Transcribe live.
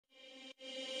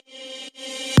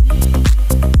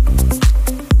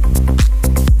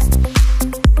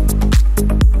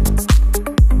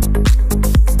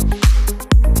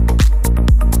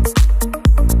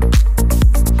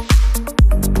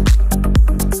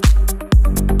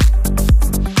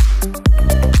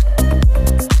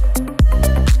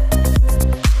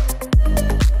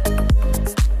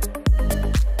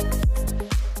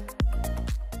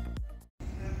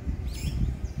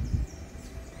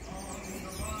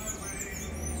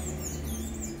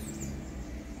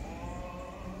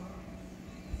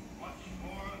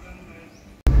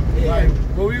Right,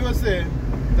 what we gonna say?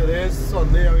 Today is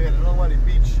Sunday and we're heading along by the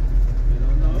beach.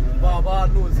 Baba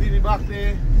knows in the back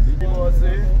there. You know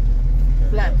say?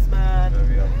 Flats, man.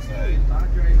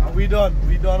 And we done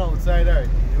outside, right?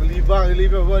 We leave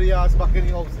everybody else back in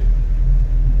the house.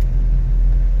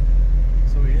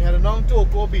 So we're heading down to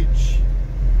Toco Beach.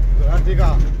 We're gonna take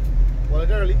a, well,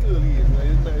 it's really early,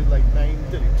 it's like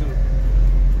 9:32.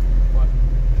 But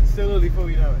it's still early for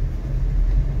we now.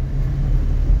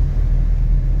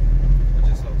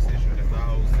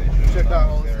 Check that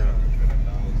house.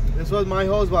 This was my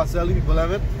house, but selling people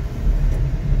have it.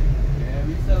 Yeah,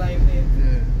 we still live there.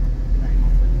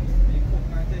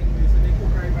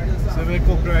 Yeah. So make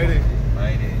cook right there.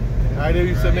 Right there we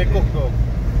used to make cook though.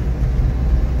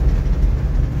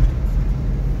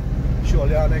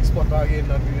 Surely our next spot again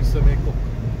that we used to make cook.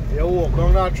 You walk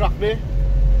down that track there,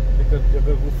 you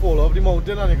could fall off the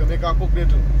mountain and you can make a cook there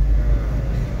too.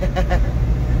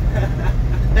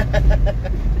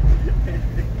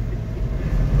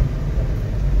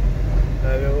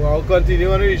 I'll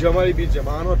continue on the reach of the beach. I'm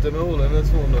not going to hold on this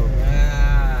phone now.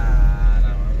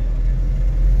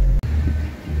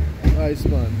 Nice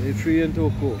man, the tree in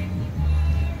Toco.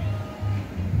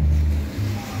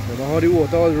 Don't know how the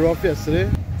water was rough yesterday.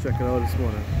 Check it out this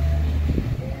morning.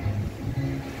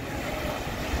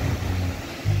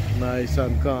 Nice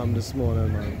and calm this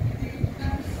morning, man.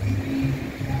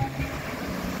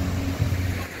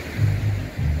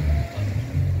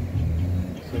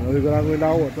 So now we're gonna go in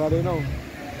that water there now.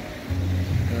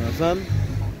 You understand?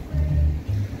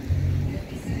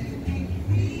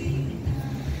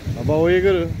 About what you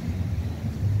gonna do?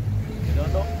 You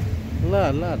don't know?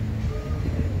 Lad.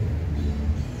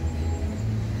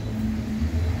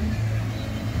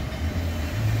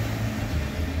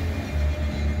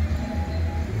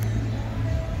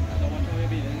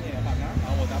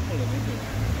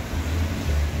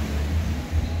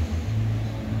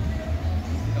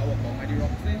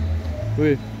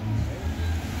 Wait.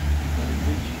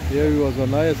 Yeah, we was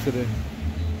on that yesterday.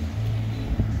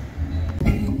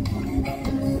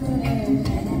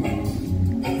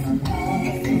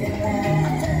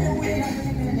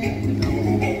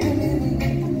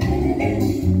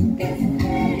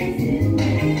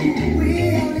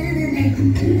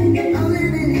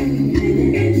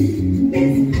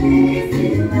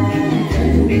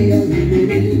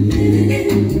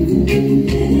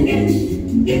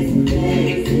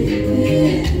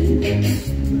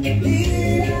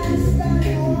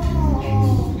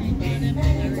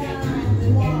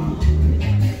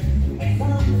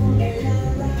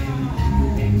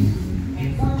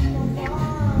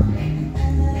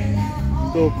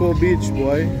 Toco Beach,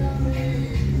 boy.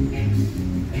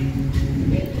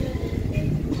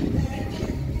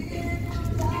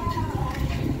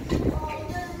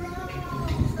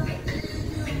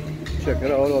 Check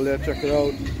it out, Olia, check it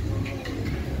out.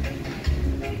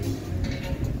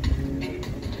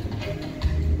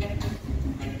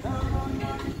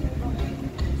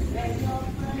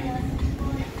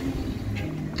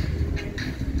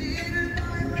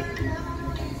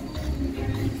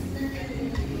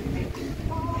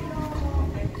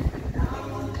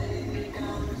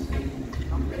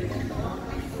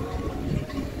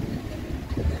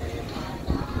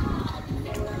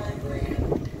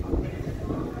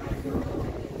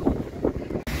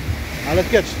 And let's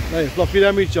catch, nice, fluffy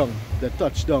them reach on the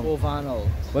touchdown. Over and out.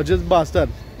 But just bastard.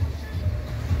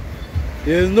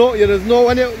 You know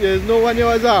when you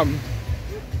was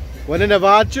when you never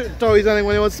had toys and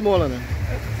when you was smaller.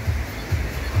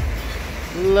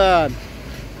 Lad.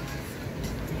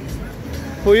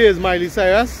 Who is Miley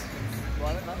Cyrus?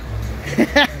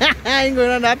 I ain't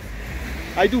going on that.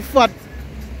 I too fat.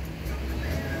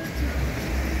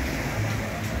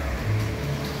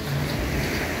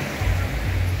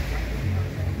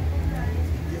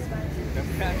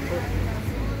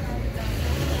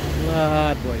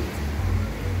 Lad, boy.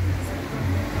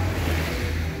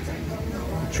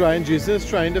 Jason's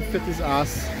trying to fit his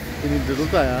ass in his little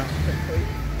tire.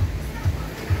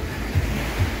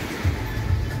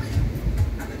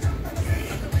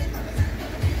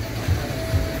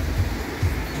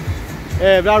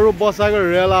 Hey, if that rope boss I gonna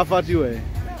real laugh at you, eh?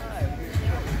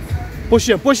 Push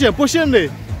him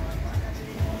there.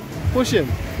 Push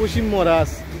him more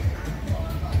ass.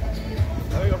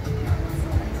 There we go.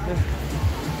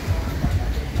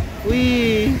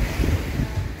 Wee.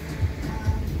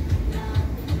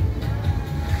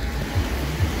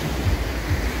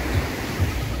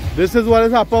 This is what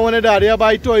has happened when a daddy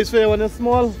buy toys for you when you're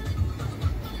small.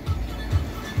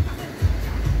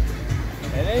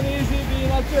 It ain't easy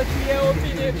being a 30-year-old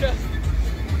teenager.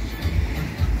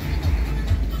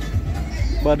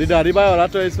 But the daddy buy all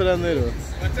that toys for them there though.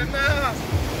 Watch them now.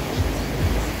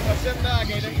 Watch them now,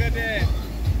 get them good there.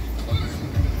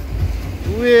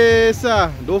 Wait,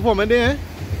 sir. Don't form there, eh?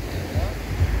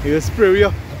 He'll spray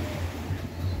you.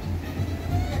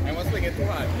 I was swinging too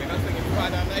hard. You're not swinging too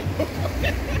hard, I'm like.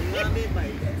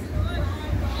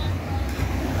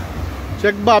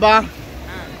 Check Baba.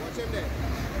 Watch him there.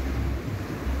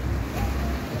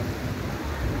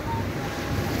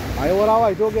 I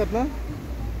want to white get na.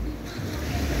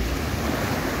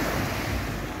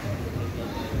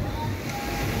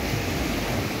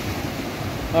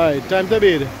 Alright, time to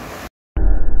bed.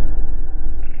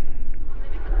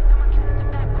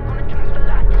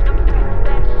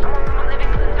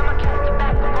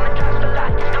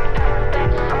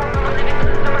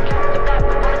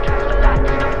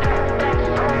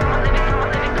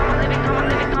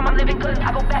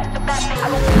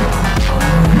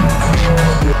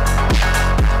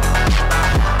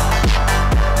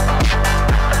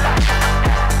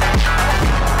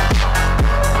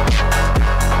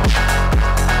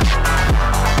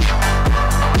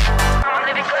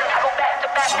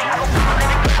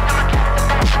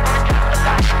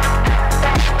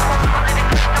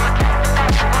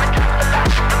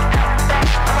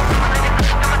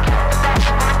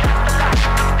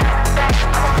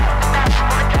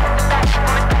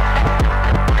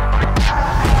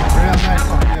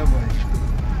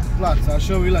 I'm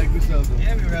sure we like this though.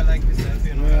 Yeah, we really like this.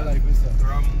 You know, we really like this.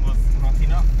 Rum was not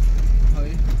enough. Oh,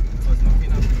 yeah? It was not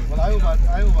enough. Well, I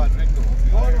overdrink though.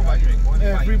 You all overdrink.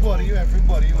 Everybody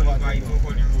overdrink.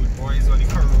 All the rude boys, all the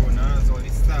Coronas, all the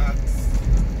Stacks.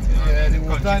 You know, yeah, the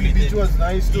water on the beach was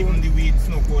nice too. Even the weed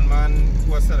snow cone man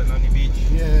who was selling on the beach.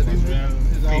 Yeah, the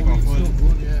weed snow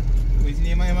cone, yeah. What's his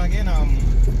name again?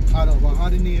 I don't know, I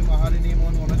had the name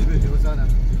on one of the videos on that.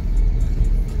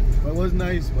 But it was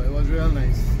nice, but it was real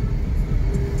nice.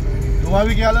 When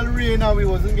we get a little rain now, we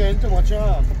wasn't getting too much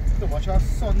sun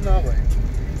now, boy.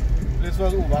 This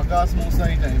was overcast most of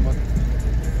the time, but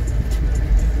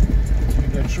we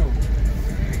get through.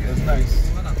 It was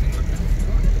nice.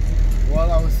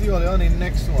 Well, I will see you all on the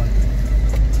next one.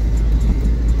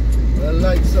 Well,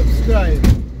 like, subscribe,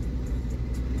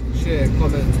 share,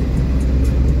 comment.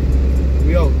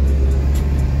 We out.